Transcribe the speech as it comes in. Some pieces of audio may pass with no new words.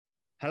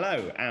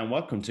Hello, and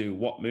welcome to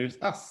What Moves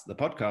Us, the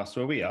podcast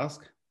where we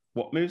ask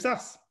what moves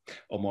us,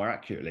 or more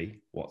accurately,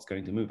 what's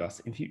going to move us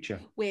in future.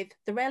 With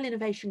the Rail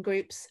Innovation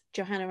Group's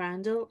Johanna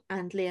Randall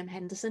and Liam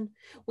Henderson,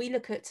 we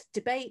look at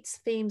debates,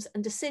 themes,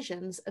 and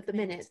decisions of the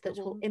minute that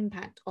will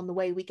impact on the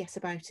way we get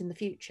about in the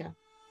future.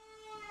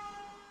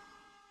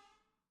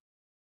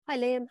 Hi,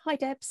 Liam. Hi,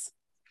 Debs.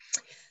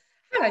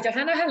 Hello,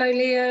 Johanna. Hello,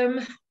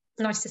 Liam.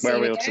 Nice to see you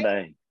again. Where are we all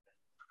today?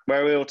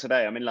 Where are we all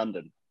today? I'm in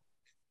London.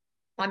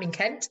 I'm in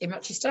Kent, in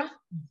Rochester.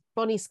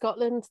 Bonnie,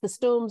 Scotland. The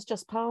storm's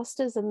just passed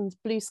us and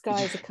blue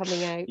skies are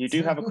coming out. You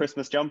do have a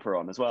Christmas jumper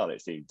on as well,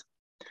 it seems.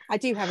 I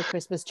do have a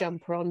Christmas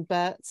jumper on,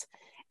 but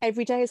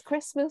every day is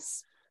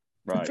Christmas.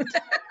 Right.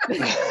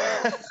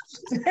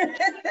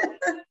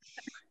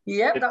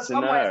 Yep, that's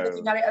one way of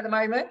looking at it at the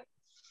moment.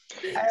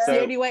 It's the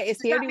only way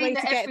to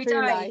get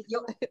through life.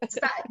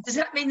 Does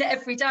that mean that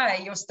every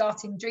day you're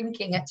starting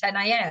drinking at 10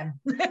 a.m?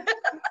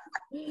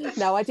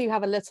 No, I do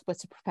have a little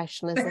bit of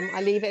professionalism.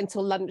 I leave it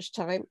until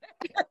lunchtime.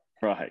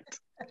 Right.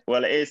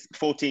 Well, it is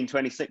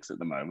 14:26 at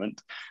the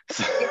moment.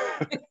 So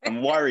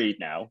I'm worried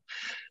now.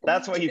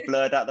 That's why you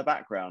blurred out the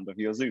background of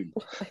your Zoom.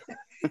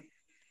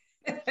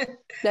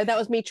 No, that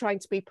was me trying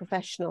to be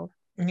professional.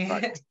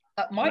 Right.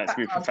 My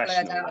background's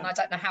blurred out and I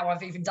don't know how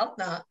I've even done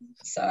that.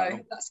 So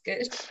that's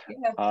good.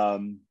 Yeah.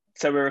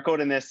 So we're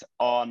recording this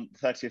on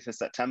 30th of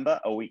September,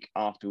 a week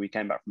after we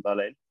came back from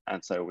Berlin.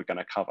 And so we're going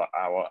to cover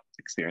our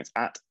experience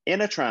at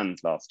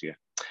Innotrans last year,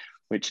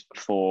 which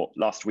for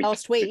last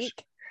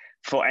week.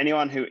 For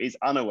anyone who is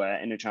unaware,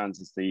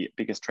 Innotrans is the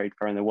biggest trade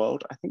fair in the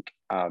world, I think.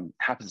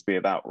 Happens to be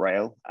about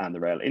rail and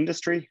the rail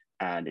industry,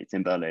 and it's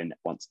in Berlin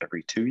once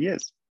every 2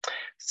 years.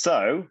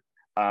 So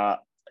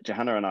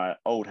Johanna and I are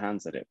old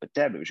hands at it, but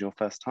Deb, it was your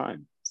first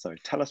time. So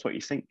tell us what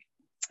you think.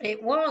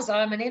 It was.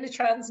 I'm an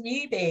Innotrans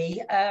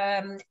newbie.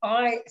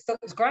 I thought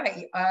it was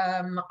great.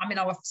 I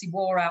obviously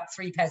wore out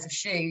 3 pairs of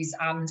shoes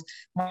and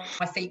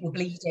my feet were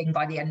bleeding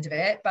by the end of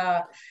it.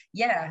 But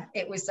yeah,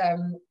 it was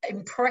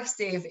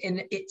impressive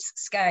in its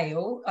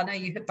scale. I know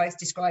you had both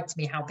described to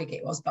me how big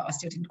it was, but I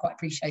still didn't quite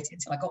appreciate it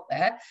until I got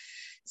there.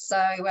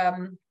 So,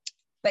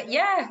 but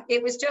yeah,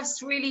 it was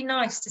just really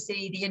nice to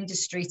see the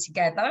industry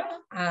together,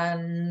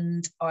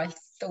 and I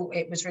thought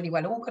it was really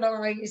well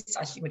organised,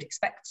 as you would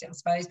expect, I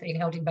suppose, being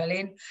held in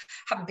Berlin.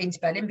 Haven't been to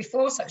Berlin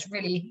before, so it's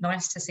really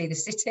nice to see the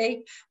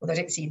city, although I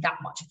didn't see that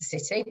much of the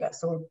city, but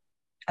saw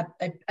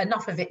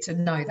enough of it to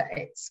know that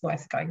it's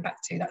worth going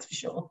back to, that's for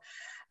sure.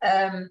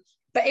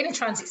 But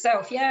Innotrans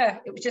itself, yeah,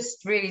 it was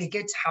just really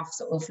good to have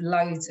sort of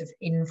loads of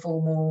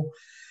informal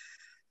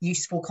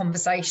useful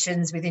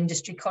conversations with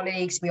industry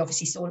colleagues. We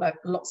obviously saw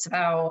lots of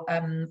our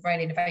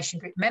Rail Innovation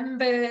Group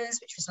members,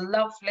 which was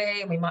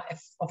lovely. And we might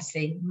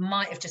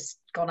have just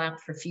gone out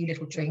for a few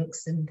little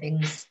drinks and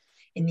things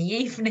in the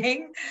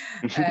evening,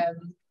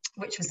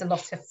 which was a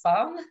lot of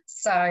fun.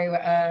 So,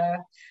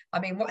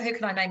 who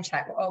can I name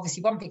check? Well,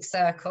 obviously, one big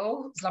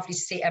circle. It was lovely to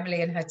see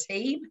Emily and her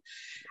team.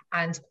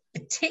 And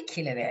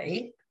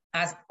particularly,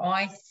 as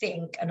I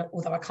think, and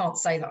although I can't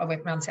say that I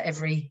went round to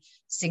every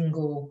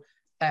single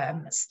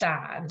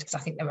stand, because I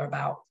think there were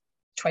about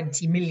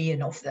 20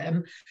 million of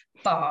them,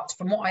 but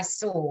from what I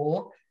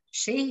saw,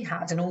 she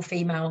had an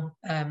all-female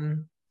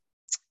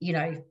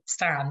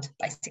stand,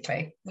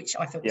 basically, which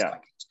I thought was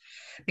quite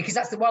good, because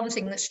that's the one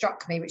thing that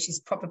struck me, which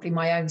is probably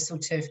my own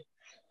sort of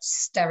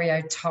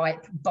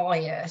stereotype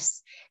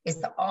bias,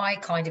 is that I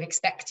kind of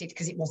expected,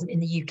 because it wasn't in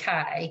the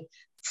UK,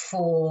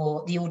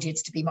 for the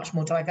audience to be much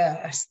more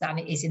diverse than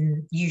it is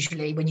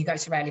usually when you go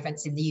to rail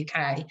events in the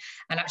UK.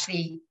 And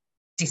actually,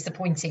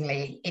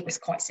 disappointingly, it was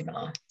quite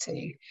similar to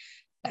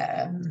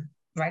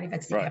rail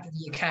events that you have in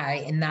the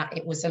UK, in that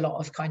it was a lot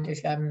of kind of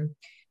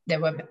there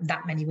weren't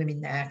that many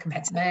women there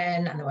compared to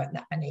men, and there weren't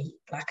that many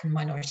Black and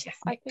minority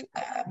ethnic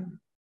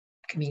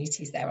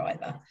communities there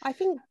either. I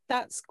think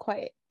that's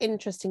quite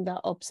interesting,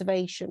 that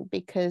observation,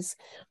 because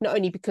not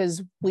only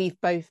because we've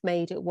both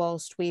made it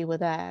whilst we were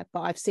there,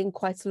 but I've seen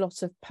quite a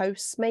lot of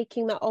posts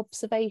making that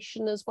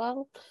observation as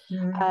well,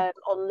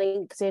 on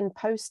LinkedIn,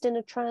 post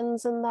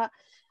Innotrans and that.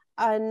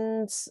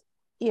 And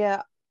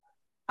yeah,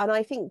 and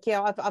I think,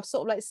 I've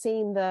sort of like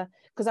seen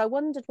because I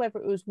wondered whether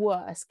it was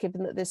worse,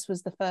 given that this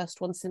was the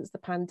first one since the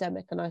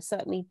pandemic. And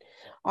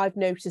I've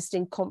noticed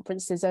in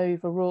conferences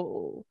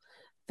overall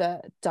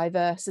that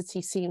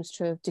diversity seems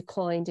to have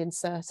declined in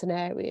certain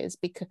areas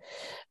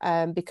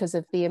because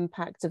of the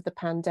impact of the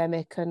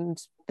pandemic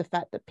and the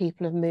fact that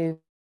people have moved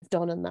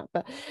on and that,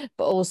 but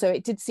also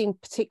it did seem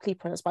particularly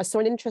pronounced. But I saw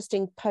an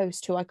interesting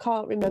post, who I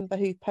can't remember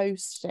who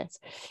posted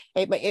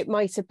it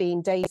might have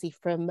been Daisy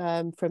from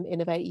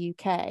Innovate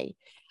UK,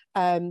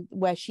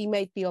 where she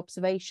made the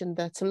observation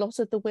that a lot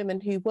of the women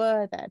who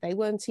were there, they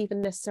weren't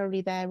even necessarily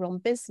there on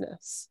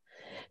business.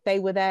 They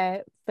were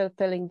there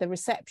fulfilling the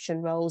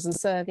reception roles and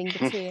serving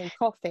the tea and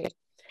coffee.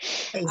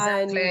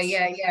 Exactly.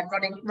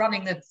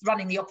 Running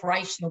the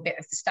operational bit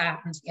of the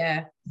stand.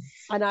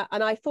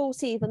 And I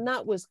thought even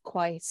that was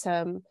quite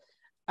an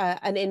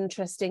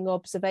interesting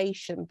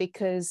observation,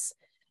 because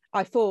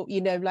I thought,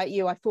 you know, like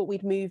you, I thought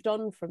we'd moved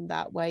on from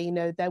that, where, you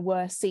know, there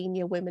were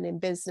senior women in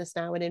business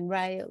now and in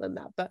rail and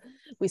that, but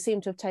we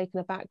seem to have taken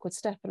a backward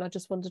step. And I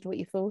just wondered what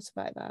you thought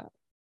about that.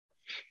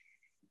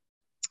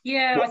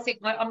 Yeah, I think,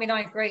 I mean,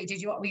 I agree.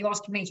 Were you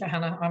asking me,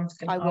 Johanna?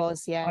 I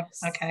was, yes.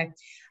 Okay.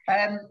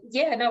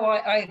 Yeah, no,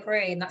 I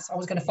agree. And I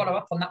was going to follow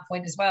up on that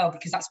point as well,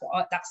 because that's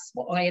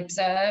what I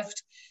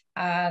observed.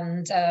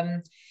 And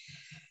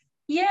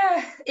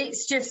yeah,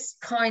 it's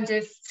just kind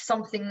of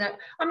something that,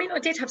 I mean, I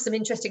did have some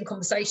interesting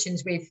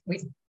conversations with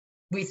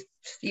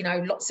you know,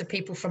 lots of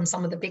people from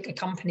some of the bigger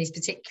companies,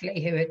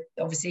 particularly, who had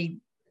obviously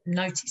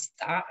noticed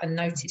that and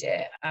noted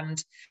it,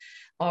 and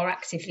are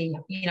actively,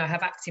 you know,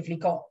 have actively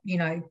got, you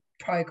know,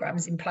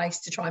 programs in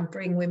place to try and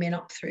bring women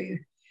up through,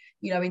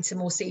 you know, into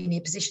more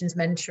senior positions,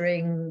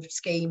 mentoring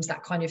schemes,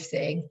 that kind of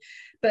thing.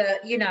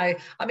 But, you know,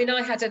 I mean,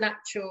 I had an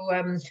actual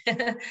Liam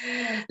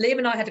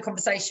and I had a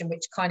conversation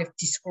which kind of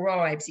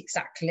describes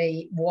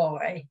exactly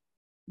why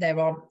there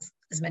aren't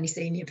as many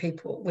senior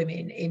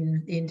women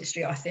in the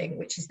industry, I think,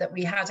 which is that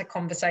we had a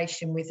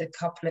conversation with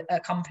a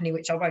company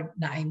which I won't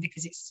name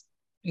because it's,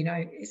 you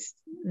know, it's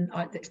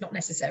not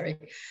necessary.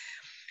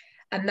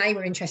 And they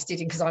were interested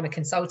in, because I'm a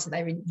consultant,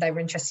 they were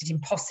interested in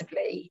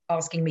possibly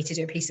asking me to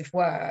do a piece of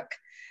work.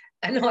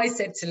 And I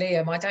said to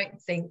Liam, I don't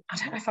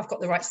know if I've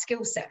got the right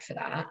skill set for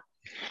that.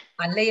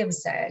 And Liam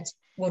said,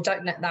 well,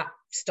 don't let that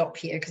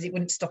stop you, because it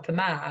wouldn't stop a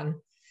man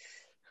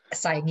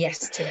saying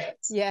yes to it.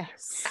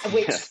 Yes.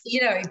 Which,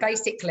 you know,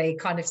 basically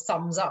kind of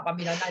sums up. I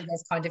mean, I know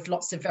there's kind of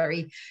lots of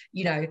very,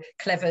 you know,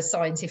 clever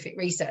scientific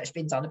research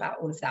being done about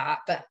all of that,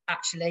 but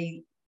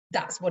actually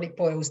that's what it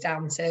boils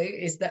down to,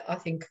 is that I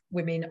think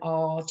women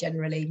are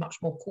generally much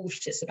more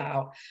cautious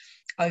about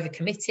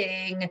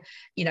overcommitting,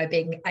 you know,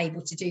 being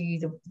able to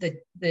do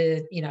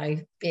the you know,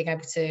 being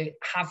able to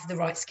have the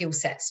right skill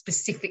set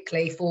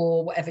specifically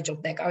for whatever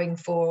job they're going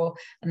for,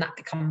 and that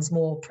becomes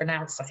more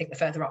pronounced, I think, the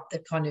further up the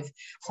kind of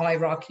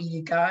hierarchy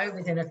you go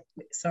within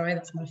sorry,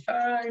 that's my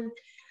phone.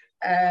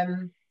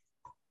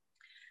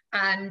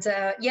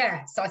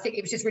 Yeah, so I think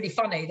it was just really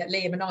funny that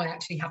Liam and I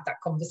actually had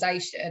that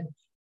conversation.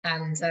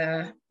 And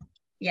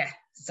yeah,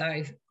 so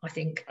I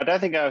don't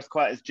think I was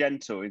quite as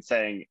gentle in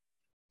saying,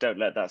 don't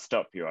let that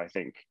stop you. I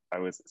think I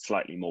was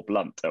slightly more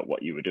blunt at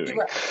what you were doing.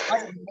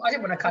 I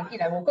didn't want to come, you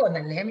know, well, go on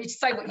then, Liam, you just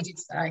say what you did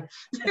say.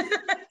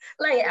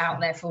 Lay it out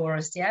there for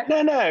us, yeah?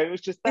 No, it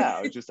was just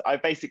that. I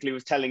basically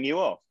was telling you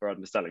off for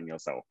underselling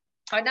yourself.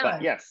 I know.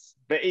 But yes,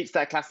 but it's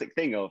that classic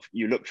thing of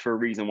you looked for a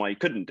reason why you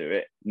couldn't do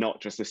it,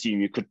 not just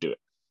assume you could do it.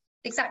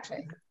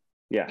 Exactly.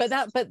 Yeah, but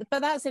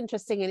that's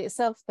interesting in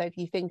itself, though, if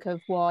you think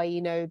of why, you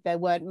know, there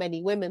weren't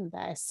many women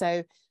there.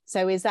 So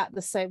is that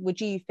the same? Would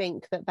you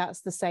think that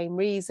that's the same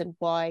reason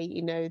why,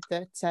 you know,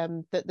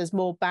 that there's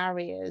more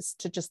barriers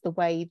to just the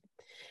way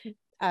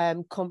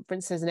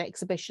conferences and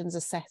exhibitions are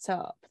set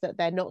up, that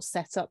they're not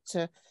set up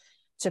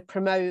to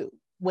promote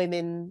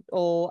women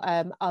or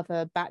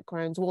other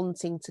backgrounds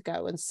wanting to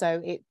go, and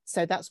so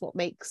that's what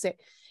makes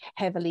it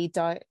heavily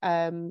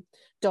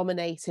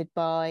dominated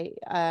by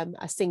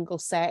a single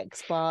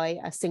sex, by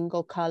a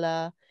single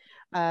colour,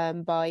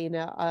 by, you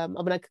know, I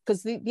mean,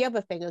 because the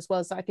other thing as well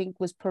is, I think,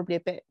 was probably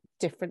a bit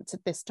different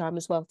at this time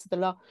as well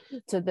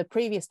to the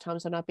previous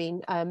times when I've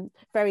been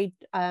very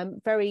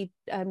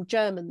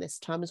German this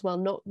time as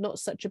well, not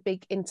such a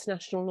big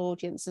international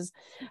audience as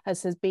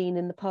has been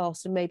in the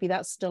past, and maybe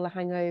that's still a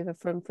hangover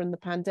from the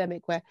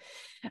pandemic, where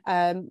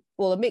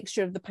well, a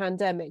mixture of the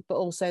pandemic, but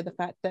also the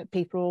fact that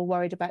people are all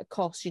worried about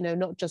costs, you know,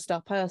 not just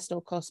our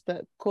personal costs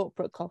but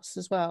corporate costs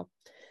as well.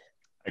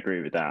 I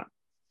agree with that.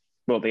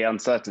 Well, the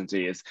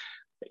uncertainty is,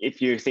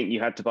 if you think you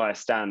had to buy a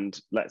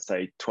stand, let's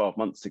say 12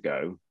 months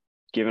ago,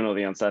 given all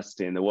the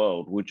uncertainty in the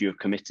world, would you have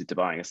committed to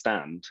buying a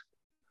stand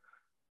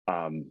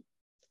at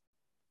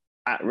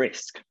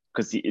risk?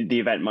 Because the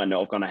event might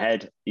not have gone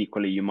ahead.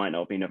 Equally, you might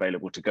not have been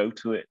available to go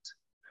to it.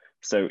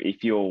 So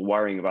if you're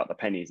worrying about the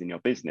pennies in your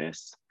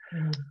business,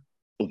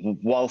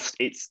 whilst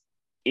it's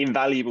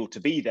invaluable to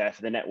be there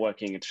for the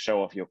networking and to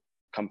show off your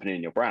company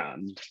and your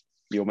brand,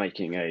 you're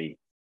making an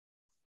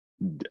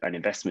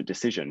investment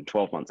decision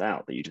 12 months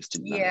out that you just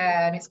didn't know.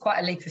 Yeah, and it's quite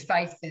a leap of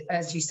faith,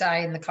 as you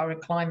say, in the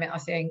current climate, I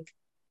think.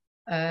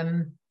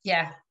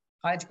 Yeah,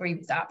 I'd agree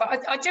with that.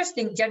 But I just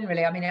think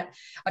generally, I mean, I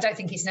don't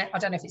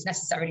know if it's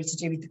necessarily to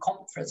do with the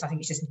conference. I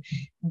think it's just,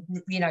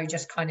 you know,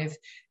 just kind of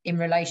in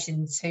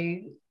relation to,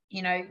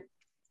 you know,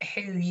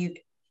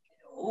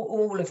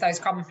 all of those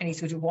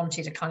companies would have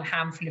wanted a kind of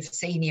handful of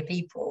senior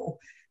people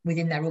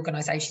within their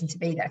organisation to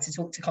be there to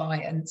talk to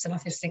clients. And I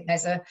just think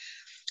there's a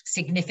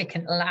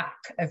significant lack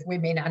of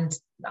women and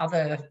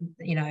other,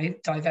 you know,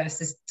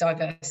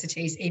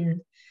 diversities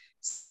in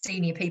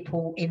senior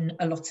people in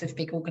a lot of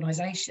big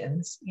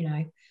organisations, you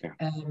know.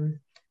 Yeah.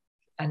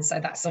 And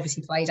so that's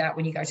obviously played out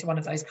when you go to one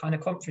of those kind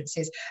of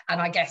conferences. And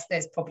I guess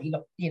there's probably,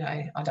 you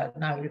know, I don't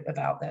know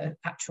about the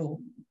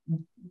actual,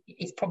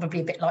 it's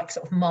probably a bit like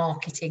sort of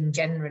marketing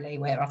generally,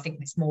 where I think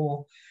it's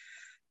more,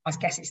 I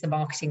guess it's the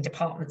marketing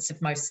departments of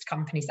most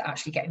companies that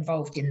actually get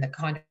involved in the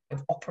kind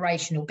of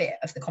operational bit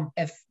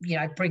of you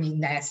know, bringing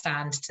their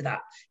stand to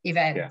that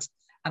event. Yeah.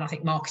 and I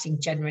think marketing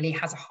generally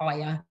has a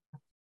higher,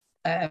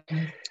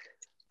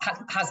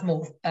 has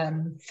more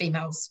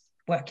females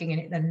working in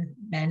it than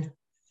men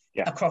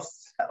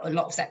across a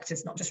lot of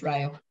sectors, not just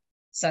rail.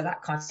 So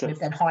that kind of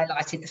then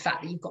highlighted the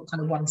fact that you've got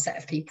kind of one set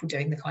of people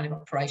doing the kind of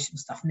operational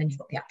stuff, and then you've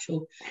got the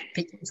actual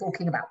people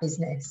talking about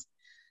business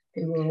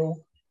who are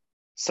all.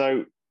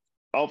 So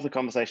of the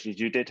conversations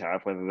you did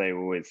have, whether they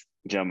were with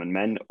German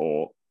men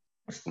or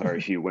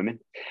very few women,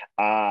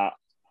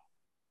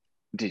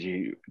 did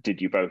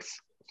you both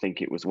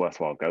think it was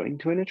worthwhile going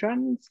to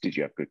Inatrans? Did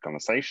you have good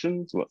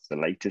conversations? What's the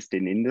latest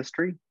in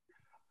industry?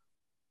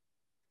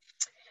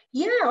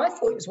 Yeah, I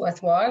thought it was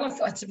worthwhile. I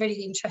thought it's a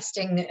really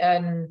interesting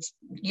and,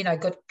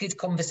 good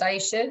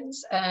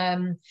conversations. I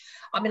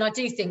mean, I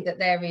do think that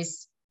there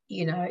is,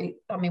 we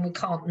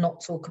can't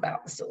not talk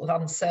about the sort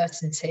of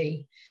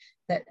uncertainty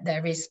that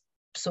there is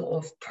sort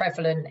of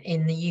prevalent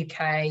in the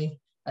UK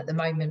at the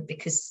moment,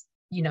 because,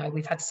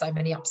 we've had so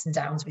many ups and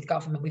downs with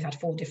government. We've had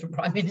 4 different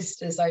prime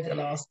ministers over the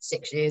last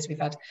 6 years. We've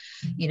had,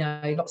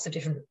 lots of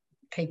different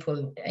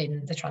people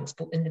in the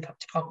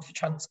Department for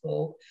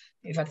Transport.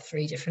 We've had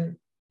 3 different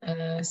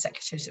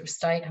secretaries of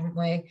state, haven't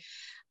we?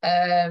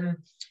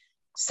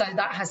 So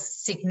that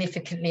has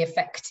significantly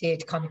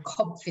affected kind of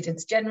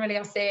confidence generally,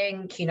 I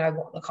think,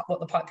 what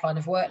the pipeline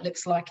of work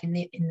looks like in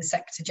the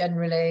sector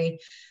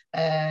generally.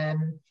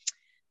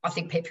 I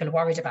think people are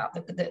worried about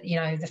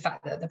the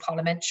fact that the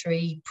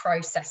parliamentary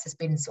process has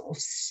been sort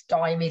of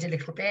stymied a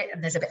little bit,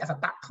 and there's a bit of a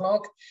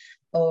backlog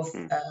of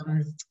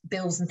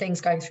bills and things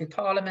going through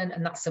Parliament,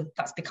 and that's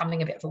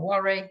becoming a bit of a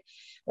worry.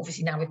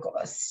 Obviously now we've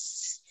got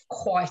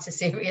quite a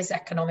serious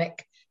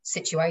economic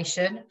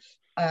situation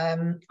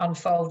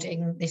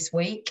unfolding this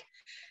week.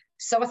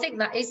 So I think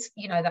that is,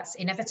 that's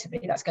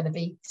inevitably, that's going to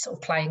be sort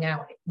of playing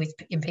out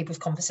in people's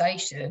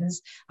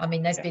conversations. I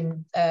mean, there's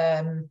been,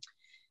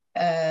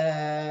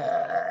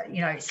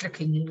 it's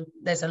looking,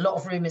 there's a lot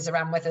of rumours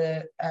around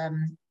whether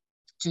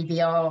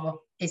GBR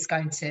is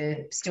going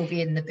to still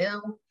be in the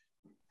bill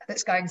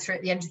that's going through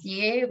at the end of the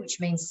year, which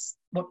means,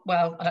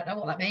 well, I don't know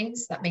what that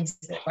means. That means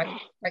that Great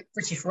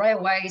British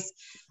Railways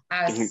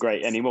isn't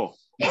great anymore.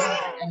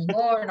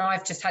 And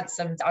I've just had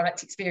some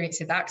direct experience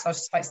with that, because I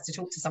was supposed to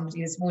talk to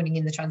somebody this morning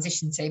in the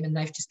transition team, and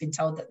they've just been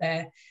told that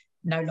they're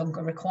no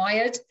longer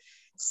required.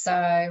 So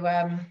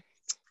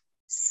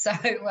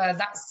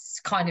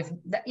that's kind of,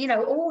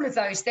 all of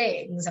those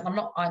things.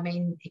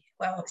 And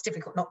it's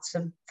difficult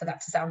for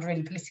that to sound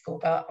really political,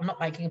 but I'm not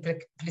making a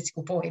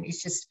political point.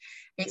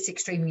 It's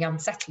extremely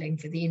unsettling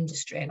for the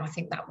industry. And I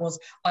think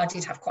I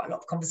did have quite a lot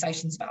of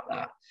conversations about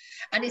that.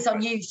 And it's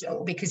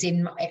unusual because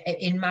in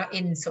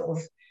sort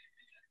of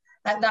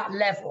at that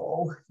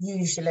level,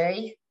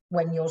 usually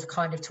when you're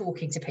kind of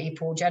talking to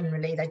people,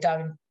 generally they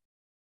don't,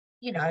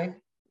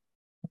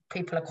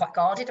 people are quite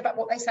guarded about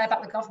what they say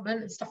about the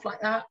government and stuff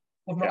like that.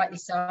 Or rightly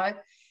so.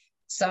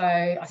 So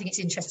I think it's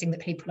interesting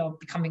that people are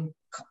becoming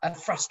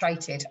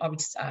frustrated, I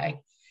would say,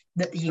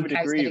 that the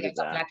UK is going to get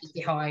lagging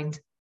behind.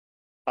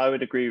 I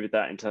would agree with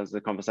that in terms of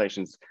the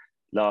conversations.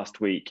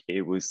 Last week,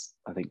 it was,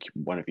 I think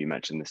one of you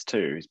mentioned this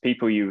too, is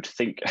people you would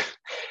think,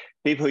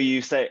 people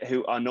you say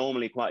who are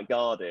normally quite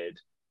guarded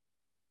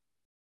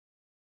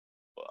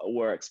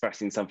were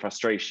expressing some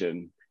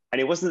frustration.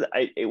 And it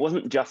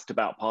wasn't just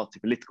about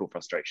party political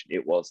frustration.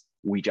 It was,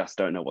 we just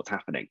don't know what's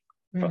happening,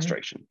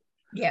 frustration.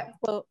 Yeah.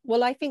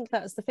 Well, I think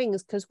that's the thing,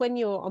 is because when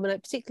you're,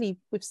 particularly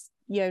with,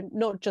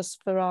 not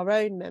just for our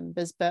own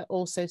members, but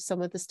also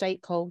some of the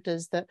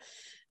stakeholders that,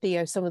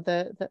 some of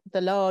the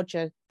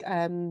larger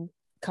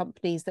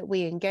companies that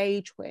we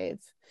engage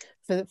with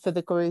for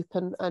the group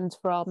and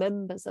for our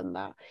members, and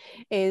that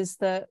is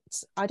that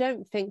I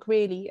don't think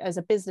really as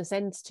a business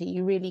entity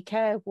you really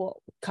care what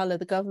colour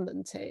the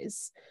government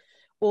is.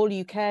 All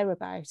you care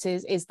about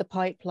is the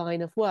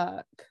pipeline of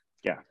work.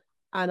 Yeah.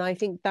 And I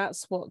think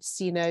that's what's,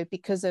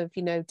 because of,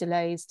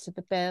 delays to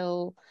the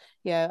bill,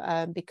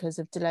 because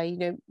of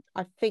delay,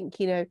 I think,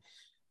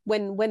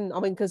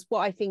 because what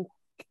I think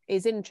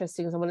is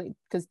interesting is,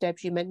 because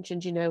Debs, you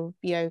mentioned,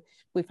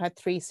 we've had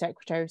 3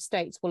 Secretary of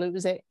States. Well, it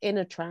was at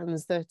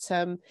Inatrans that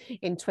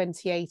in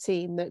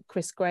 2018 that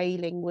Chris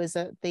Grayling was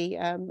at the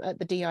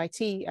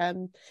DIT,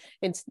 in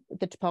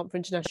the Department for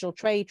International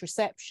Trade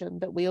reception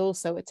that we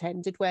also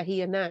attended, where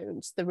he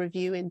announced the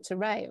review into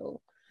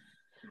rail.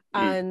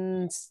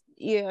 And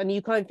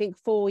you kind of think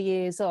 4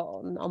 years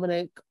on,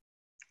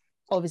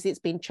 obviously it's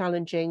been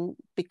challenging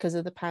because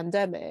of the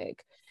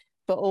pandemic,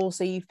 but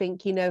also you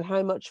think,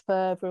 how much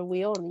further are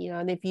we on,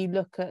 and if you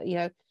look at,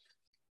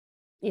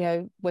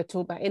 we're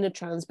talking about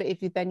Inatrans, but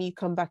if you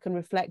come back and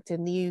reflect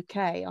in the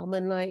UK,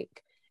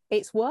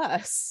 it's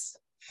worse.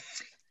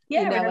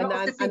 Yeah, and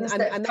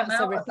that's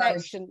a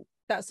reflection.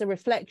 That's a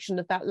reflection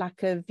of that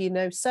lack of,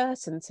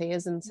 certainty,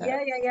 isn't it?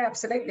 Yeah,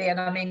 absolutely.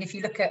 And if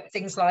you look at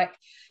things like,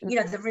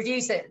 the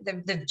reviews that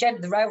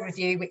the rail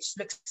review, which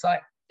looks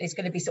like it's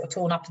going to be sort of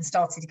torn up and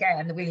started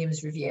again, the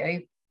Williams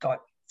review,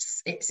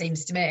 it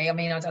seems to me. I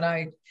mean, I don't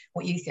know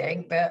what you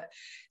think, but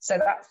so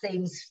that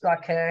seems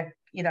like a,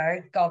 you know,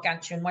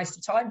 gargantuan waste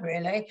of time,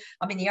 really.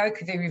 I mean, the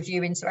Oakville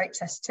review into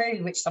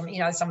HS2, which some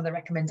of the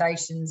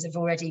recommendations have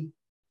already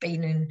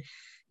been,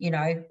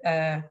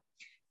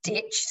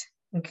 ditched,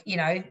 you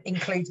know,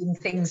 including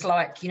things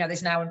like, you know,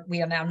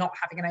 we are now not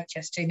having an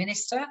HS2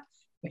 minister,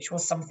 which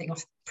was something I'm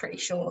pretty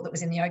sure that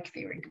was in the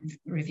Oakville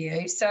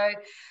review. So,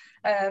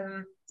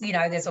 you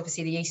know, there's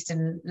obviously the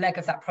eastern leg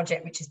of that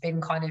project, which has been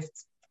kind of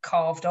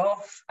carved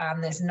off,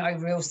 and there's no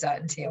real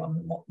certainty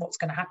on what's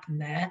going to happen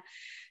there.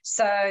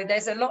 So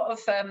there's a lot of,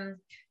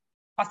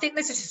 I think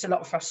there's just a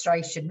lot of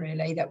frustration,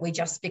 really, that we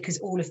just, because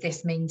all of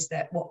this means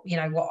that what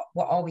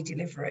are we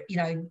delivering? You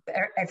know,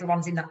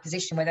 everyone's in that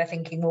position where they're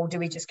thinking, well, do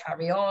we just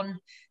carry on?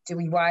 Do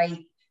we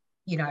wait?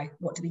 You know,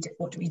 what do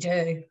we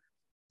do?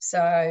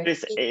 So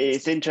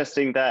it's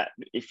interesting that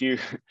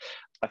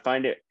I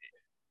find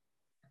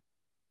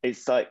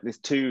it's like this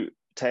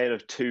tale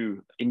of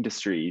two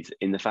industries,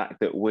 in the fact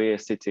that we're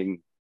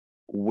sitting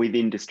with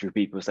industry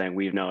people saying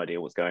we have no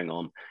idea what's going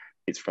on.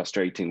 It's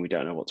frustrating. We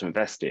don't know what to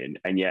invest in.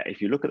 And yet,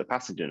 if you look at the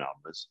passenger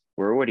numbers,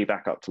 we're already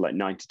back up to like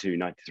 92,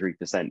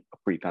 93%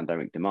 of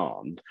pre-pandemic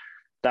demand.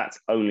 That's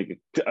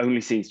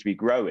only seems to be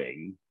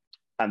growing.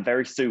 And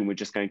very soon, we're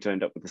just going to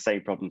end up with the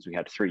same problems we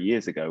had 3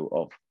 years ago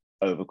of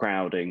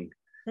overcrowding,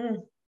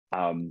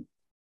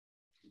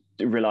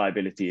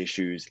 reliability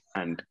issues,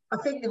 and I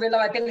think the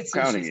reliability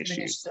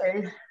issues.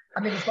 I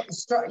mean, we've got the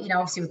strike, you know,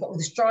 obviously we've got all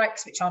the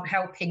strikes, which aren't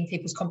helping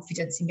people's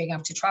confidence in being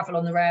able to travel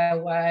on the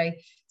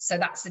railway. So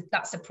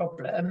that's a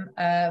problem.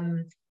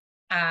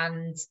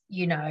 And,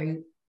 you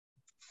know,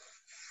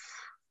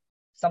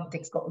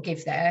 something's got to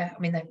give there. I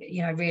mean,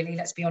 you know, really,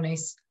 let's be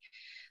honest,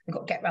 we've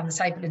got to get around the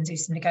table and do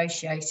some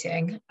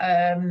negotiating.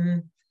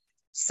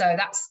 So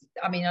that's,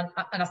 I mean,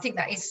 and I think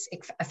that is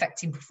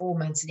affecting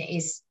performance, and it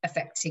is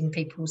affecting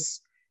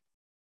people's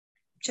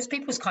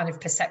kind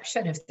of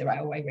perception of the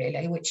railway,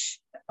 really, which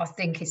I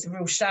think is a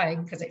real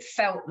shame, because it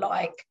felt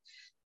like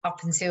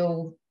up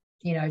until,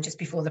 you know, just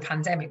before the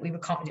pandemic, we were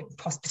kind of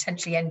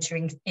potentially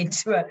entering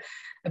into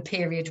a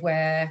period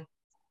where,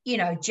 you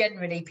know,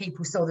 generally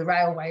people saw the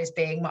railway as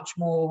being much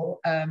more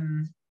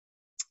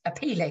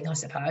appealing, I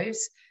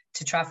suppose,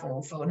 to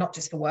travel for, not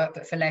just for work,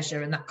 but for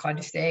leisure and that kind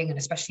of thing. And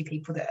especially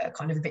people that are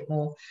kind of a bit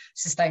more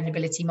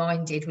sustainability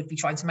minded would be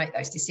trying to make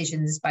those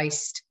decisions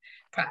based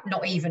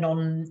not even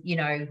on, you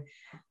know,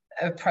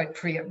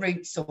 appropriate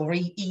routes or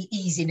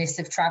easiness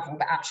of travel,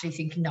 but actually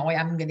thinking, no, I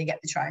am going to get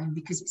the train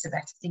because it's a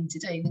better thing to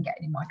do than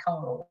getting in my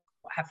car or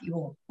what have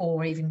you,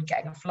 or even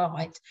getting a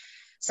flight.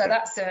 So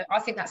I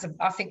think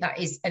that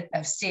is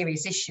a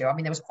serious issue. I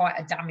mean, there was quite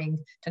a damning,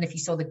 I don't know if you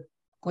saw the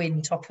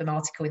Gwyn Topham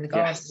article in the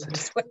Guardian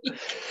this week,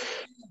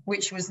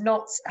 which was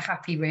not a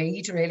happy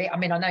read, really. I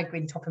mean, I know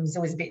Gwyn Topham is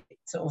always a bit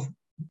sort of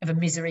a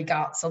misery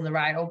guts on the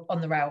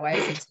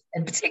railway,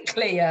 and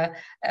particularly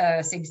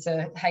seems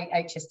to hate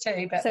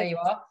HS2. But there you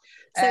are.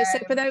 So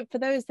for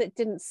those that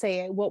didn't see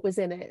it, what was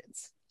in it?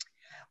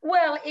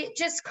 Well, it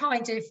just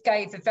kind of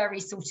gave a very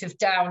sort of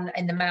down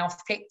in the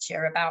mouth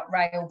picture about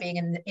rail being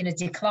in a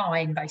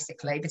decline,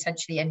 basically,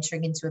 potentially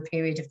entering into a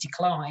period of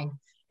decline.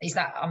 Is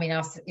that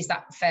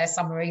a fair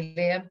summary,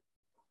 Liam?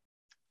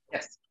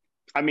 Yes.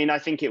 I mean, I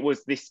think it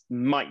was, this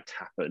might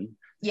happen.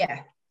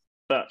 Yeah.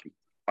 But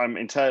I'm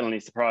internally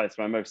surprised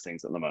by most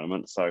things at the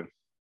moment, so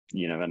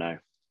you never know.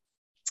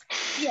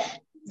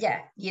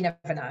 Yeah, you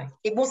never know.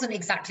 It wasn't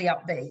exactly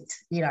upbeat,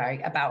 you know,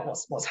 about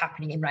what's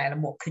happening in rail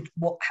and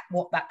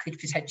what that could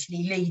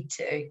potentially lead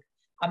to.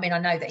 I mean, I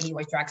know that he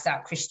always drags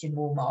out Christian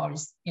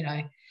Walmart, you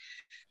know,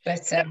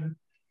 but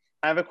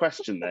I have a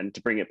question then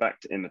to bring it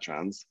back to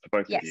Innertrans for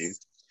both of you,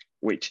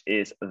 which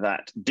is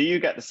that, do you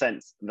get the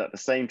sense that the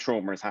same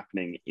trauma is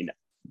happening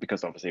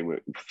because obviously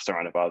we're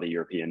surrounded by the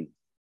European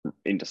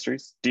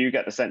industries, do you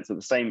get the sense that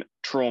the same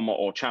trauma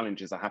or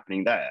challenges are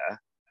happening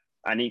there?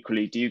 And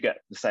equally, do you get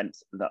the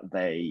sense that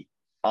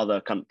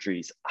other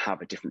countries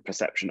have a different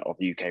perception of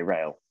UK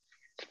rail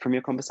from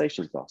your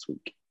conversations last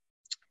week?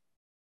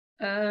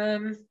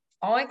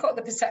 I got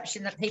the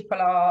perception that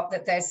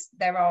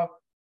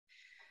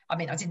I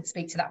mean, I didn't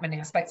speak to that many.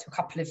 I spoke to a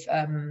couple of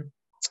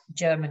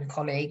German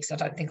colleagues. I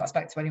don't think I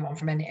spoke to anyone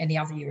from any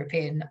other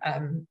European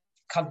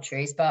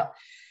countries, but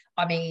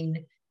I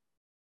mean,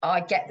 I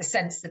get the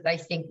sense that they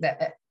think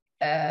that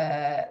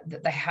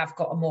they have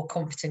got a more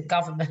competent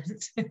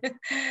government.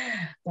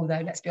 Although,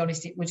 let's be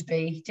honest, it would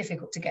be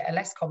difficult to get a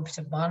less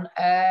competent one.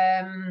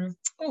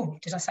 Oh,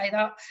 did I say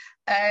that?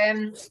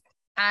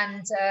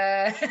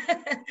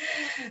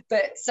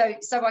 But so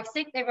I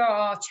think there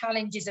are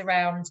challenges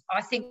around.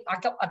 I think I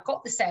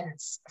got the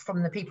sense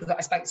from the people that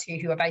I spoke to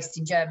who are based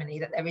in Germany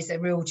that there is a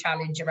real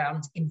challenge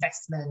around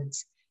investment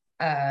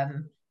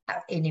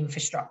in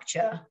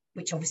infrastructure,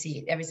 which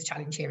obviously there is a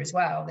challenge here as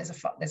well. There's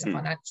a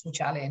financial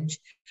challenge,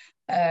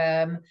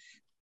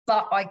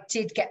 but I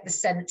did get the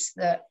sense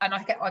that, and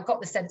I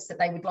got the sense that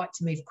they would like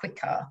to move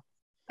quicker,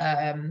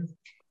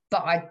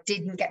 but I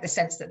didn't get the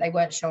sense that they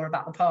weren't sure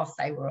about the path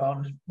they were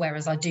on.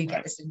 Whereas I do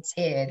get the sense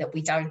here that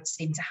we don't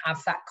seem to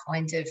have that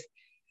kind of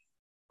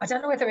I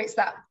don't know whether it's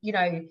that, you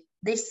know,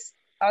 this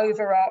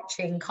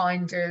overarching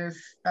kind of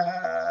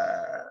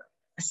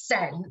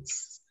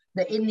sense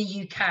that in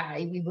the UK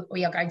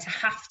we are going to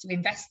have to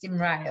invest in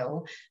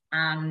rail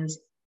and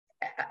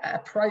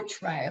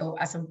approach rail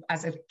as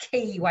a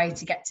key way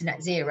to get to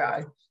net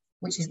zero,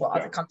 which is what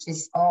other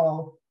countries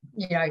are,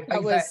 you know,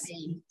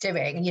 overtly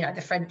doing. And, you know,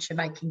 the French are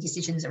making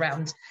decisions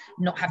around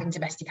not having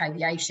domestic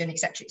aviation,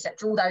 etc.,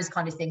 all those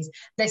kind of things.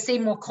 They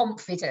seem more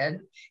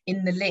confident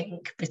in the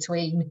link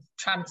between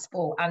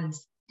transport and,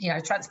 you know,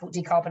 transport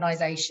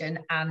decarbonisation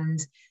and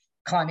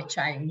climate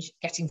change,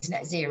 getting to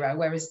net zero,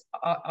 whereas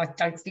I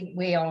don't think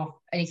we are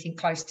anything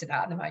close to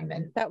that at the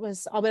moment. That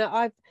was, I mean,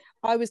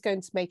 I was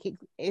going to make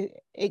it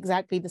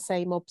exactly the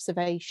same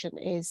observation,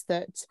 is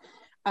that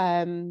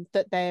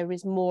that there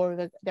is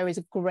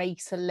a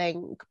greater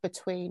link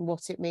between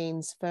what it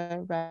means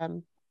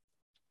for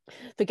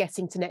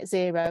getting to net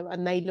zero,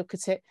 and they look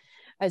at it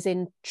as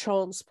in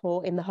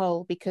transport in the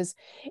whole. Because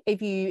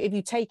if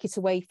you take it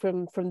away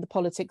from the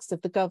politics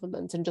of the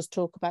government and just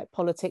talk about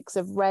politics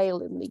of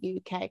rail in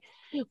the UK,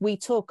 we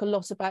talk a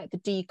lot about the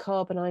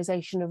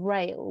decarbonisation of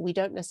rail. We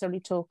don't necessarily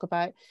talk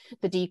about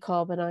the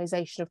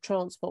decarbonisation of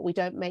transport. We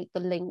don't make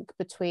the link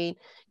between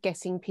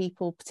getting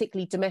people,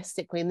 particularly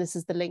domestically, and this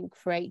is the link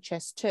for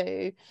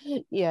HS2,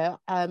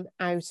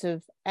 out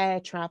of air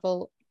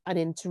travel and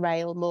into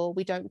rail more.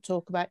 We don't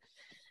talk about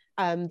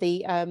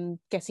the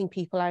getting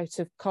people out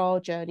of car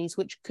journeys,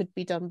 which could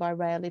be done by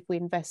rail if we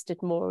invested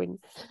more in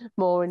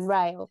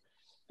rail.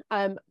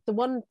 The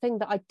one thing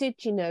that I did,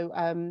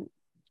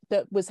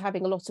 that was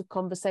having a lot of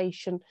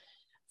conversation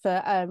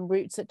for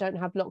routes that don't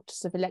have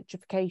lots of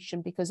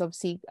electrification, because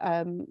obviously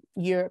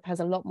Europe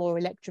has a lot more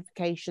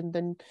electrification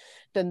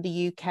than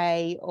the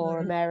UK or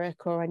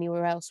America or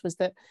anywhere else, was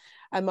that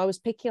I was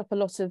picking up a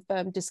lot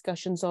of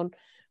discussions on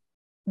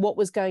what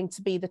was going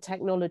to be the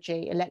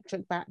technology,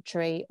 electric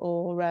battery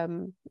or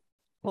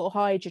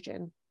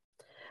hydrogen,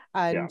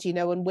 and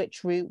and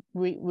which route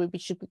we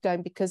should be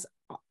going. Because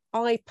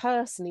I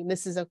personally, and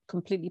this is a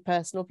completely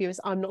personal view,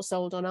 is I'm not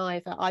sold on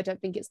either. I don't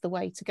think it's the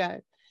way to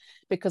go,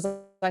 because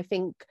I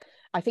think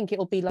it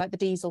will be like the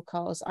diesel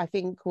cars. I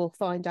think we'll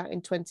find out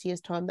in 20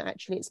 years' time that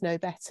actually it's no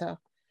better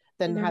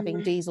than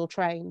having diesel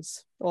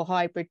trains or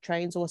hybrid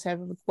trains or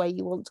whatever way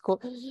you want to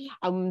call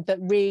it. That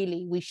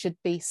really we should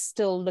be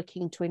still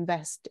looking to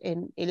invest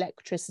in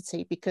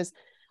electricity, because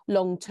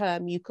long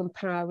term you can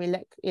power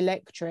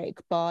electric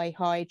by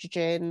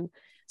hydrogen,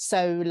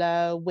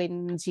 solar,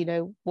 wind,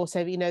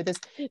 whatever.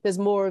 There's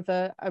more of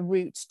a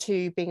route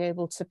to being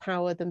able to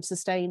power them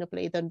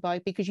sustainably than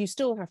because you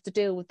still have to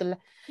deal with the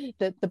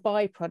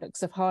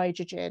byproducts of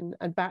hydrogen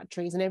and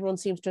batteries, and everyone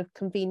seems to have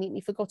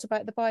conveniently forgot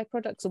about the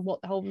byproducts and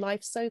what the whole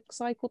life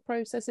cycle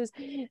process is.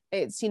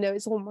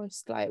 It's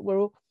almost like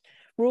we're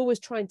always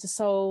trying to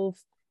solve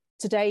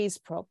today's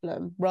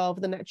problem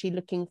rather than actually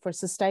looking for a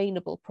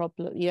sustainable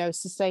problem,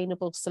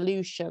 sustainable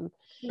solution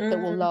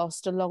that will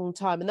last a long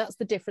time. And that's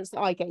the difference that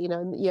I get,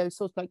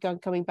 sort of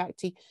like coming back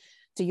to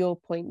your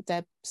point,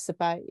 Debs,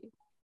 about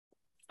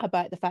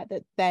the fact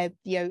that they're,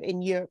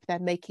 in Europe, they're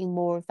making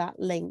more of that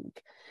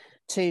link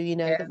to,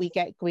 that we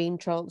get green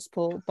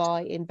transport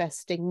by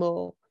investing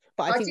more.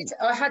 But I think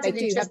they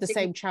do have the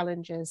same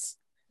challenges.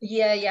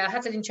 Yeah, I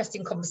had an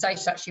interesting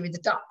conversation actually with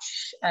the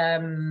Dutch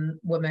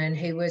woman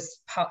who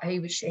was from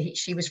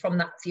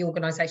the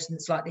organisation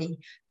that's like the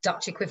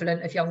Dutch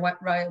equivalent of Young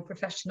Rail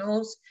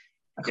Professionals.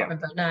 I can't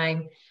remember her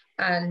name,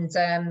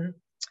 and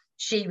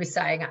she was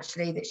saying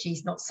actually that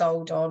she's not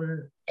sold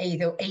on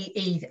either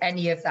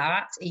any of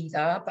that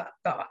either.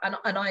 But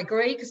I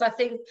agree, because I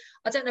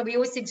don't know, we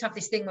always seem to have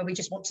this thing where we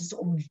just want to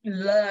sort of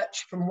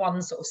lurch from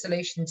one sort of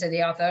solution to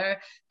the other,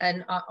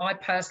 and I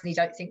personally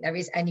don't think there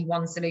is any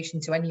one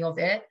solution to any of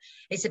it.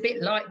 It's a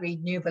bit like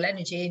renewable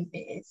energy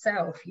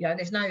itself. I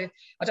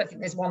don't think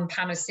there's one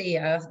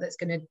panacea that's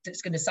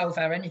going to solve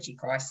our energy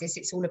crisis.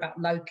 It's all about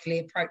locally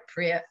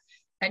appropriate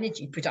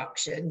energy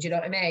production. Do you know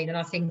what I mean? And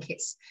I think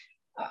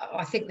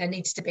there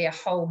needs to be a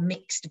whole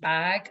mixed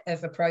bag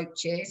of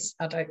approaches.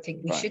 I don't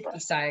think we should be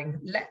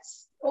saying,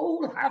 let's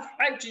all have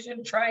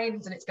hydrogen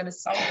trains and it's going to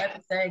solve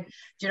everything.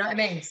 Do you know what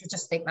I mean? So I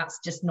just think that's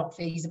just not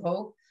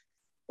feasible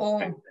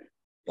or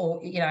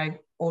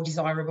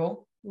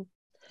desirable.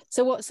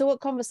 So what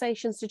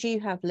conversations did you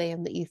have,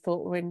 Liam, that you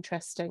thought were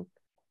interesting?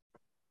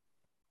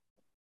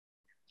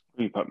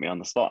 You put me on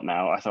the spot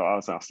now. I thought I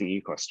was asking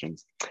you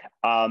questions.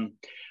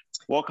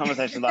 What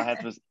conversations I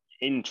had was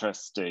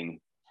interesting.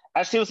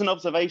 Actually, it was an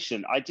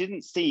observation. I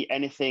didn't see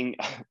anything.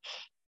 It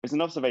was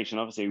an observation.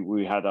 Obviously,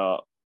 we had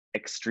our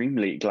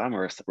extremely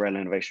glamorous Rail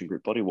Innovation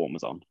Group body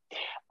warmers on.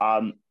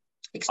 I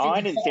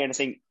didn't see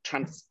anything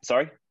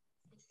Sorry?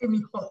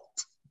 Extremely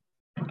hot.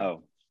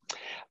 Oh.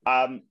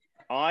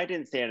 I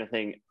didn't see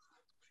anything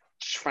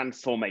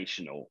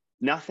transformational.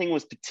 Nothing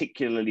was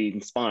particularly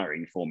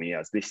inspiring for me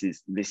as this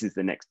is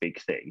the next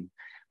big thing,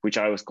 which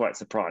I was quite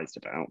surprised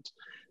about.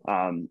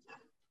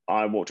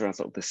 I walked around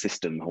sort of the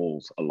system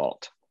halls a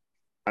lot.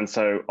 And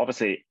so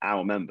obviously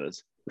our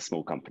members, the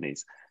small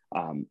companies,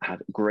 had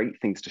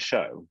great things to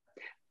show,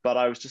 but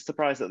I was just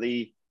surprised at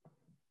the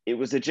it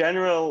was a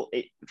general,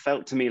 it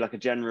felt to me like a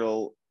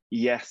general,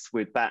 yes,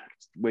 we're back,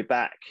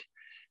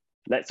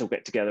 let's all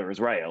get together as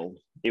rail.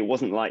 It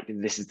wasn't like,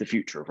 this is the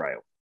future of rail.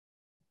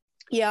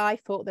 Yeah, I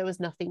thought there was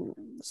nothing,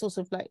 sort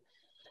of like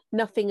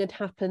nothing had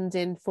happened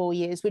in 4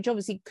 years, which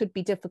obviously could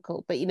be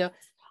difficult, but you know,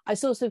 I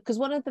sort of, because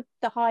one of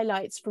the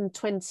highlights from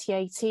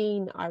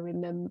 2018 I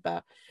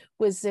remember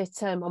was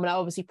it I mean,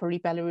 obviously probably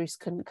Belarus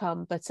couldn't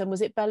come, but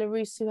was it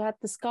Belarus who had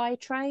the Sky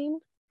Train?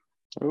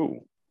 Oh,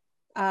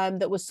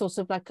 that was sort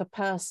of like a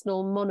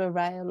personal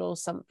monorail or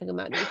something, and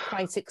that was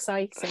quite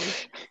exciting.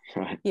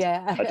 right.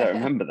 Yeah, I don't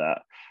remember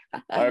that.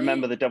 I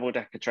remember the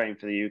double-decker train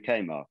for the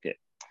UK market.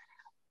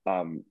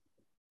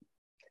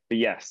 But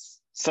yes,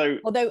 so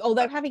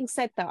although having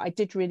said that, I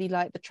did really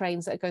like the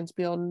trains that are going to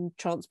be on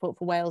Transport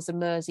for Wales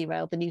and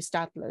Merseyrail, the new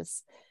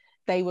Stadlers.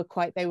 They were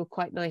quite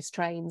nice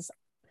trains,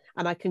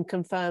 and I can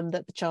confirm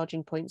that the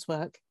charging points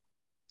work.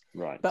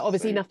 Right, but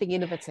obviously nothing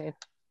innovative.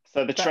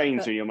 So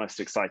trains are your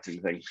most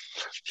exciting thing.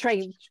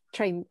 Train.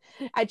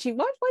 Actually,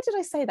 why did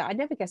I say that? I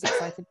never get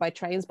excited by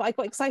trains, but I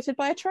got excited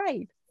by a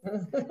train.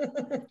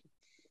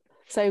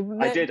 So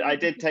I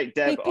did take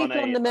Deb people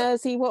on the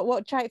Mersey.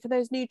 Watch out for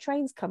those new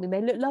trains coming.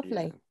 They look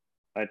lovely.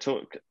 Yeah. I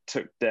took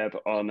Deb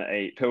on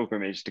a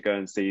pilgrimage to go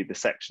and see the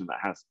section that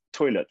has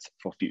toilets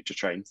for future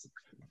trains.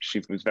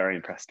 She was very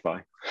impressed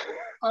by.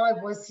 I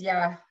was,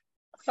 yeah.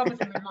 Some of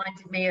them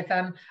reminded me of,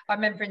 I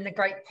remember in the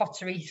Great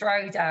Pottery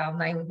Throwdown,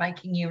 they were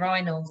making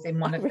urinals in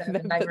one of them,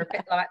 and they were a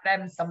bit like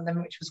them, some of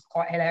them, which was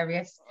quite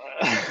hilarious.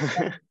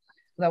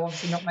 Though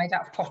obviously not made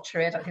out of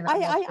pottery. I don't think that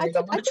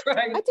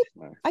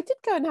I did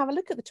go and have a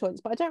look at the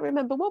toilets, but I don't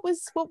remember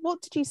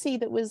what did you see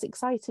that was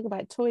exciting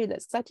about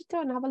toilets? Because I did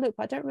go and have a look,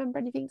 but I don't remember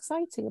anything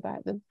exciting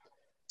about them.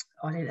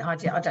 I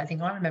don't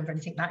think I remember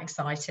anything that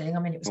exciting. I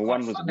mean, it was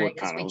quite funny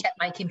because we kept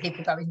making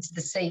people go into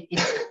the seat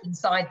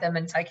inside them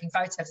and taking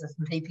photos of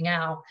them peeping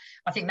out.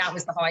 I think that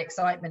was the high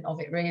excitement of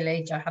it,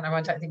 really, Johanna.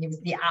 I don't think it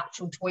was the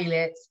actual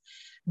toilets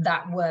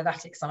that were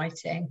that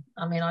exciting.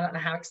 I mean, I don't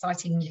know how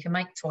exciting you can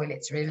make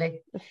toilets,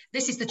 really.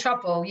 This is the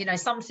trouble, you know,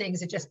 some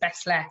things are just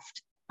best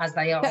left as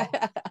they are.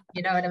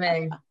 You know what I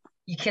mean?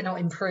 You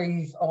cannot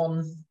improve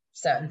on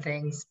certain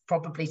things,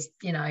 probably,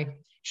 you know,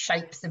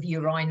 shapes of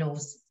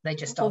urinals. They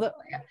just are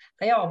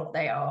they are what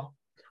they are.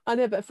 I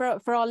know, but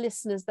for our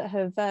listeners that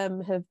have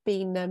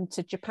been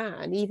to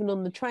Japan, even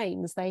on the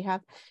trains, they have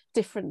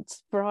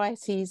different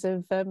varieties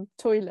of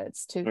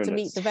toilets to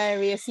meet the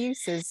various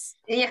uses.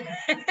 Yeah.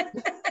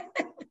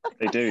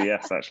 They do,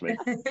 yes, actually.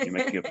 You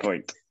make a good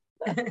point.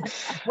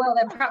 Well,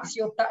 then perhaps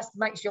that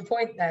makes your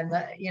point then,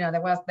 that, you know,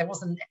 there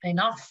wasn't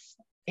enough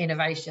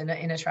innovation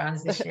in a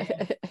trans this year.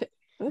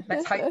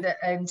 Let's hope that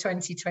in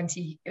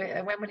 2020,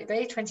 when will it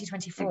be?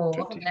 2024.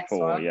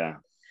 2024, yeah.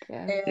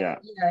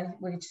 You know,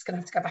 we're just going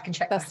to have to go back and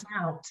check that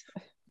out.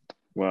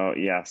 Well,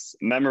 yes.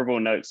 Memorable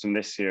notes from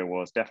this year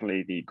was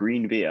definitely the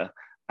green beer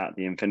at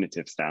the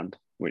Infinitive stand,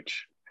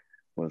 which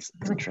was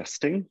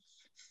interesting.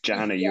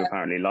 Johanna, you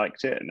apparently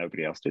liked it, and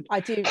nobody else did.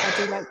 I do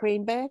like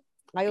green beer.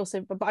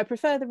 But I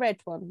prefer the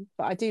red one.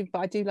 But I do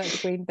like the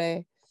green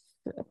beer.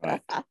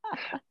 Right.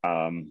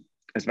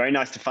 It's very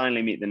nice to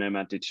finally meet the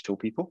Nomad Digital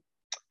people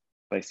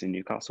based in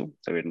Newcastle.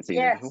 So we hadn't seen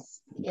them before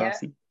in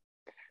person.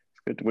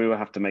 It's good. We will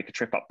have to make a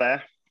trip up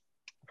there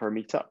for a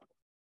meetup.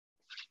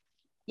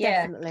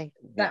 Yeah, definitely.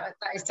 That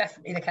is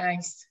definitely the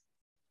case.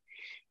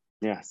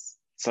 Yes.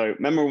 So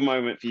memorable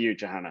moment for you,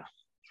 Johanna.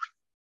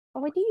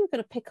 Oh, I knew you were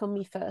going to pick on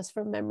me first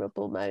for a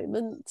memorable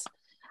moment.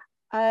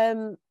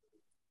 I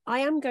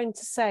am going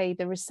to say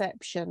the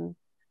reception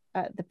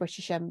at the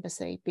British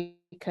Embassy,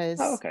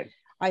 because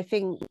I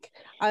think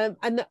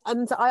and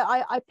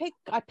I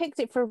picked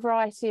it for a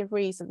variety of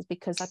reasons,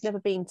 because I've never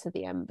been to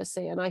the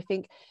embassy, and I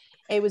think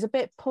it was a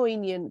bit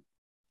poignant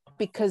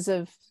because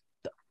of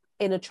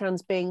Inner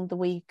Trans being the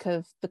week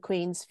of the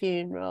Queen's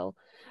funeral,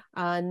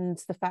 and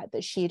the fact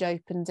that she'd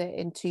opened it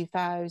in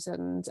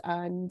 2000,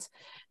 and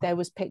there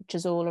was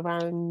pictures all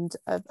around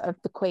of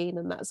the Queen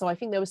and that. So I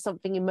think there was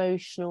something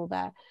emotional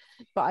there,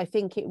 but I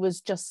think it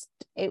was just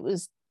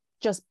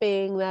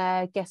being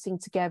there, getting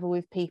together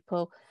with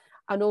people,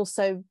 and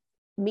also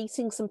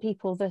meeting some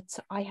people that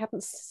I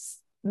hadn't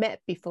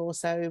met before.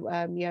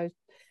 So you know,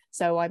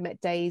 so I met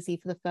Daisy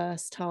for the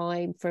first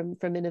time from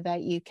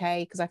Innovate UK,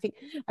 because I think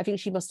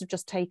she must have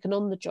just taken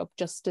on the job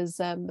just as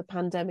the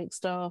pandemic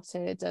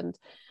started, and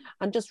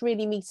just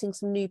really meeting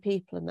some new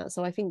people and that.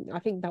 So I think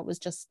that was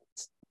just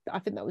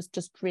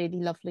really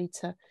lovely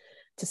to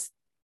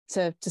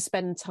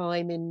spend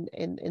time in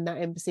that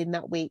embassy in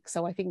that week.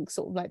 So I think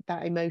sort of like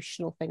that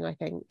emotional thing, I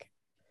think.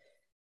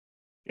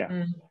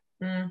 Yeah.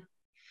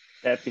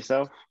 Deb,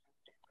 yourself?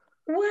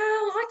 Well,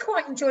 I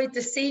quite enjoyed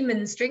the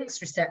Siemens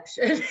drinks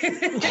reception.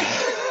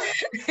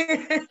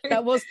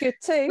 That was good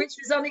too. Which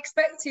was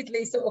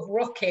unexpectedly sort of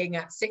rocking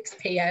at 6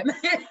 p.m.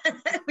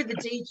 with the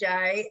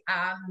DJ.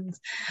 And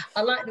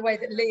I like the way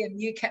that Liam,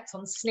 you kept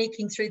on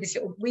sneaking through this.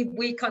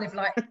 We kind of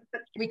like,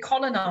 we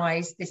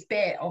colonised this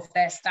bit of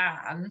their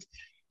stand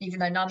even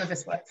though none of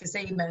us worked for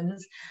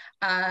Siemens.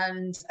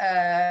 And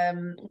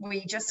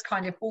we just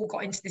kind of all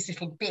got into this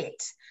little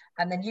bit.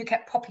 And then you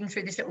kept popping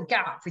through this little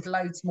gap with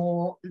loads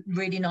more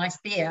really nice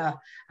beer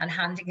and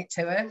handing it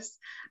to us.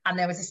 And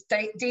there was this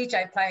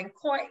DJ playing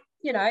quite,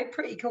 you know,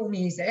 pretty cool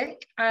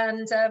music.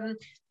 And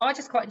I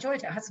just quite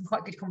enjoyed it. I had some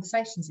quite good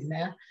conversations in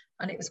there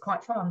and it was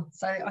quite fun.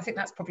 So I think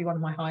that's probably one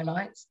of my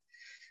highlights.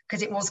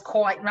 Because it was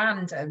quite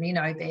random, you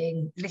know,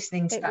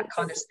 listening to that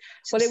kind of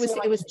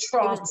it was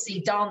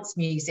trancey dance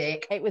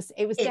music. It was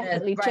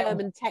definitely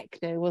German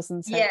techno,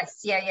 wasn't it?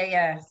 Yes,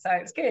 yeah. So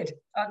it was good.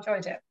 I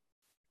enjoyed it.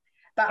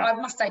 But I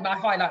must say, my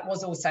highlight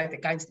was also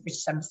that going to the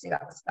British Embassy.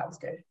 That was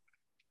good.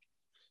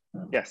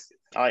 Yes,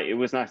 it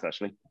was nice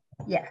actually.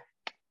 Yeah,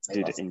 I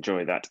did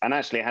enjoy that, and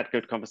actually I had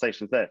good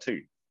conversations there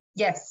too.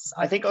 Yes,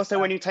 I think also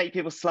when you take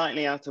people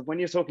slightly out of when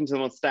you're talking to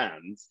them on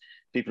stands,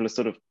 people are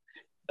sort of.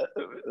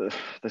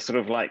 They're sort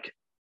of like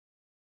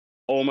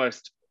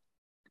almost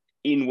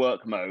in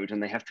work mode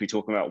and they have to be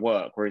talking about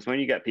work, whereas when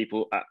you get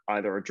people at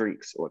either a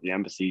drinks or the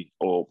embassy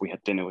or we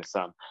had dinner with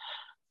some,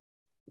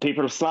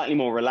 people are slightly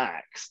more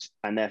relaxed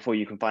and therefore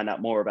you can find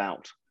out more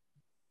about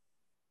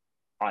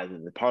either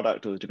the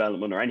product or the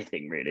development or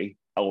anything really,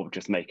 or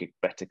just make a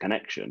better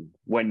connection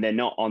when they're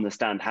not on the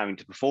stand having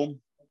to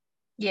perform.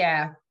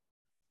 Yeah,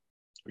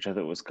 which I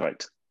thought was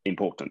quite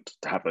important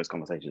to have those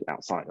conversations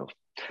outside of.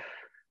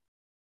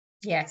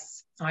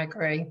 Yes, I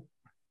agree.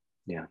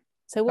 Yeah.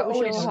 So what was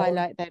your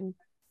highlight then,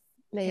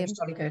 Liam? It was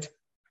jolly good.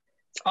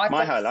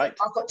 My highlight?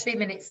 I've got 2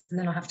 minutes and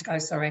then I have to go,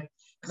 sorry,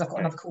 because I've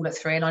got another call at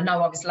 3 and I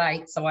know I was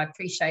late, so I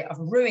appreciate I've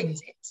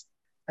ruined it.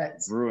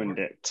 Ruined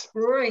it.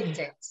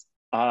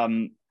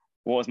 What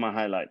was my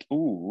highlight?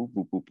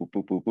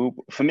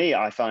 For me,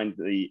 I find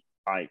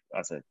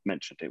as I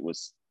mentioned, it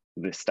was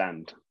the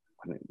stand.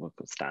 I think we'll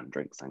put stand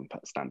drinks and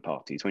stand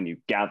parties when you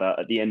gather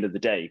at the end of the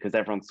day, because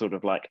everyone's sort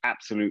of like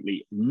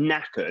absolutely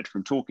knackered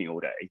from talking all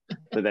day.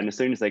 But then as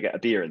soon as they get a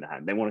beer in the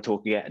hand, they want to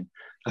talk again.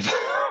 About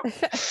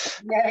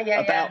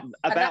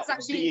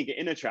being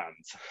in a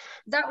trans.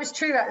 That was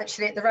true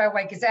actually at the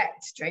Railway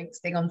Gazette drinks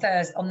thing on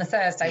the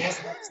Thursday,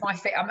 wasn't it? It's my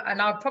feet,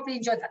 and I probably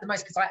enjoyed that the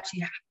most because I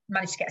actually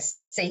managed to get a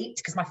seat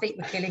because my feet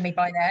were killing me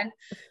by then.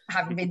 I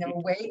haven't been there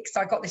all week,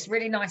 so I got this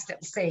really nice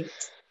little seat.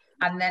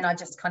 And then I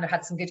just kind of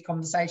had some good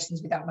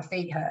conversations without my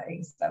feet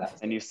hurting. So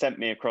and you sent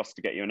me across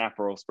to get you an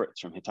Aperol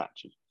Spritz from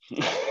Hitachi.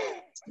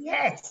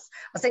 Yes,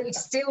 I sent you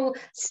to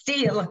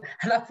steal an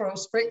Aperol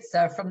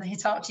Spritzer from the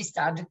Hitachi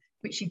stand,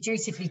 which you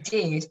dutifully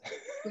did,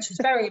 which was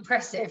very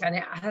impressive, and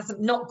it has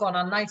not gone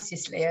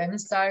unnoticed, Liam.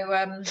 So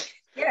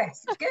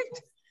yes, it's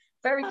good,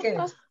 very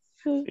good.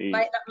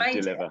 That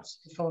made it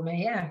for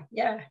me, yeah.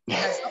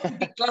 There's not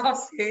big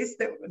glasses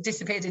that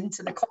disappeared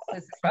into the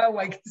coffers of the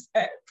Railway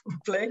Gazette,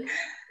 probably.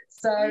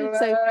 So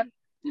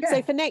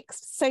for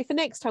next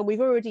time,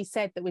 we've already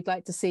said that we'd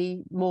like to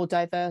see more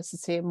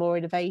diversity and more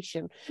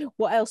innovation.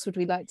 What else would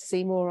we like to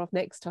see more of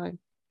next time?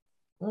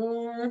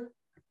 I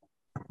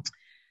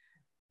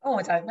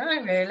don't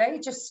know really.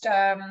 Just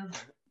I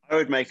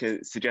would make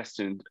a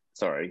suggestion.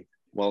 Sorry,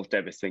 while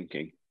Deb is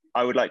thinking,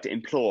 I would like to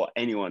implore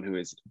anyone who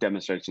is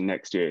demonstrating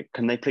next year,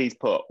 can they please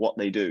put what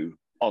they do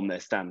on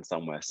their stand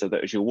somewhere, so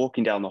that as you're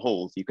walking down the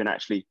halls, you can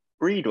actually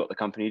read what the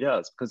company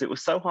does, because it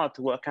was so hard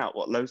to work out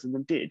what loads of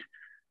them did.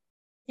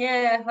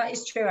 Yeah, that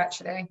is true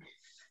actually.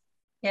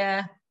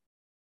 Yeah,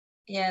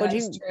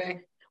 that's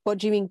true. What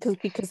do you mean?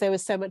 Because there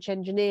was so much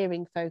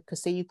engineering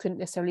focus, so you couldn't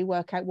necessarily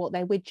work out what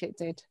their widget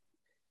did?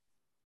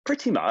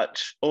 Pretty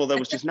much, or there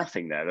was just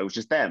nothing there. There was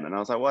just them, and I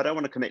was like, well, I don't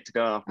want to commit to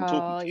going up and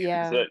talking to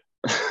you.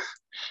 So,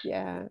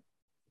 yeah.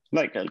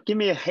 Like, give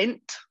me a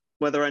hint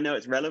whether I know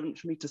it's relevant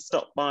for me to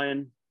stop by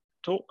and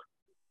talk.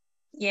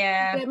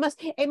 Yeah, it must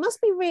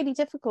be really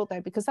difficult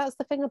though, because that's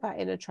the thing about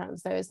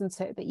InnoTrans though,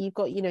 isn't it, that you've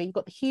got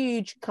the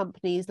huge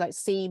companies like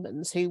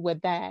Siemens who were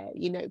there,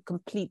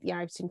 completely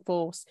out in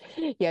force,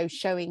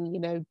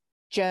 showing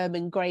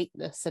German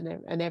greatness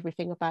and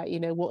everything about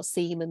what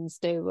Siemens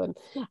do,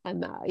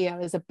 and that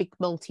there's a big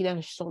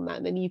multinational on that,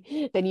 and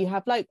then you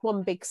have like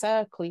one big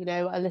circle,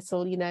 a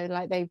little,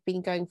 like they've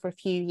been going for a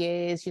few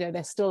years,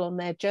 they're still on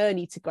their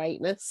journey to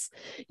greatness,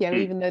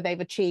 even though they've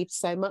achieved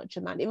so much,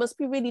 and that it must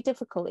be really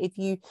difficult if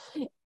you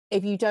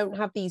don't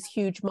have these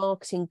huge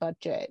marketing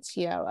budgets,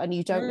 and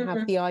you don't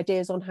have the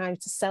ideas on how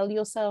to sell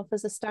yourself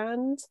as a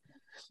stand.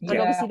 And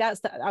obviously that's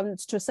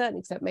to a certain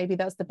extent, maybe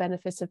that's the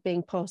benefit of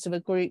being part of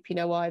a group,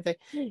 either,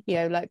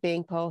 like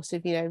being part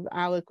of,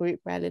 our group,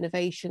 Rail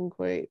Innovation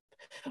Group,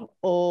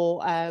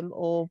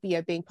 or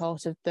being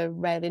part of the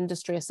Rail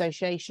Industry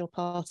Association or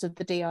part of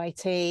the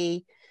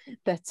DIT,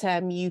 that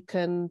you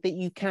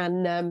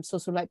can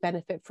sort of like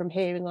benefit from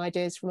hearing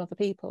ideas from other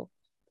people.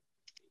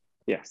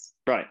 Yes,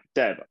 right.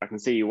 Deb, I can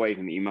see you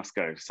waving that you must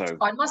go. So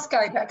I must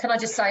go, but can I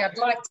just say I'd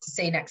like to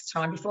see next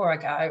time, before I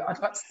go, I'd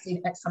like to see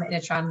next time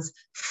InnoTrans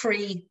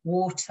free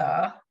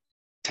water.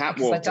 Tap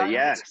water,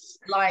 yes.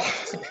 Like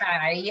to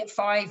pay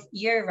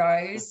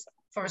 €5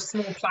 for a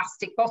small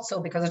plastic bottle,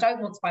 because I don't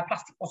want to buy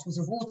plastic bottles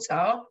of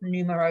water,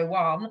 numero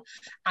one.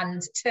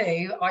 And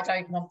two, I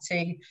don't want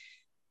to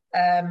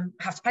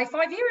have to pay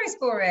 €5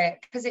 for it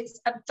because it's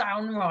a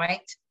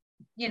downright,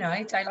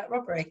 daylight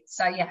robbery.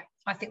 So yeah,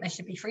 I think there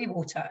should be free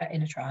water at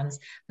Innertrans.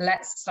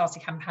 Let's start a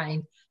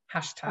campaign.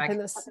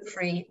 Hashtag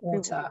free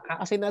water.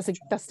 I think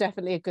that's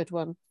definitely a good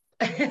one.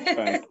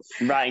 Right.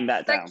 Writing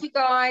that down. Thank you,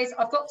 guys.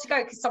 I've got to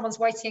go because someone's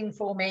waiting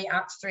for me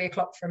at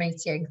 3:00 for a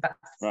meeting. That's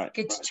right.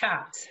 Good to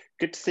chat.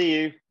 Good to see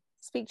you.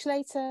 Speak to you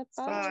later.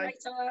 Bye. Speak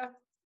to you later.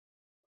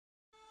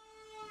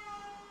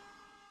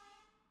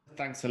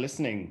 Thanks for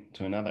listening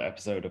to another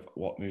episode of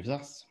What Moves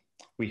Us.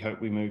 We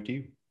hope we moved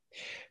you.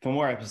 For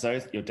more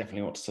episodes, you'll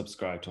definitely want to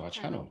subscribe to our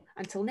channel.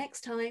 Until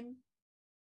next time.